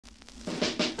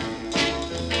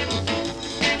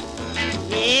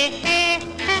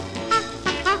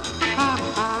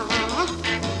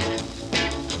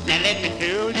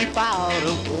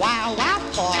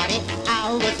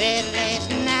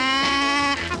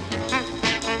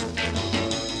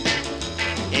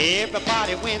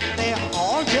Everybody went there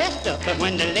all dressed up, but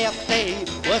when they left there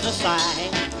was a sight.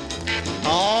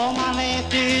 All my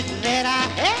laughter that I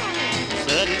had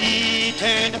suddenly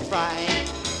turned to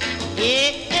fright.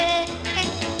 Yeah.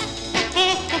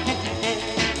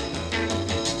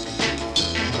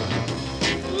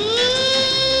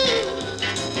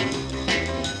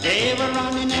 They were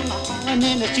running and hollering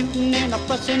and shooting and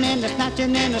fussing and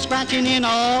snatching and scratching and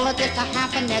all of this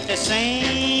happened at the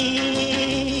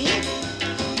same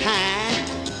time.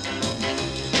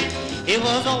 It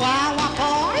was a wild, wild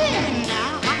party, and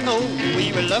now I know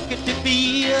we were lucky to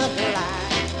be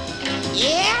alive.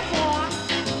 Yeah, boy.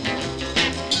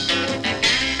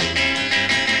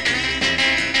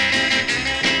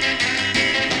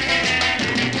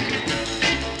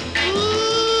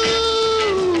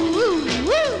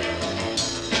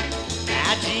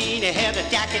 Jeannie had a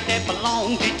jacket that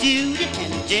belonged to Judy,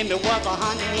 and Jimmy was a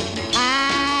honey pie.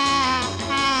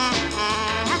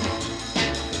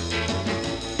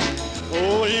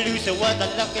 Oh, Lucy was a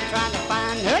looking trying to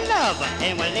find her lover,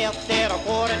 and we left at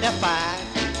 4:45.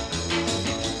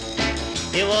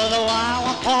 It was a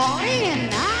wild party,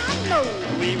 and I know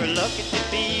we were lucky to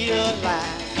be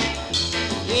alive.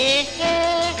 Yeah.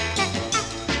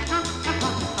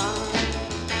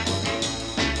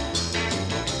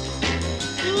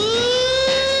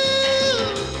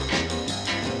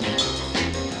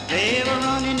 They were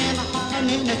running and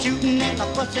hollering and shooting and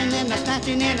fussing and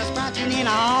snatching and scratching and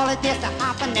all of this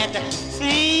happened at the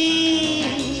same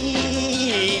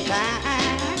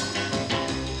time.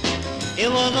 It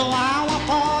was a wild, wild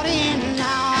party, and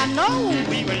now I know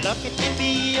we were lucky to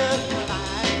be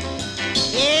alive.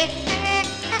 Yeah.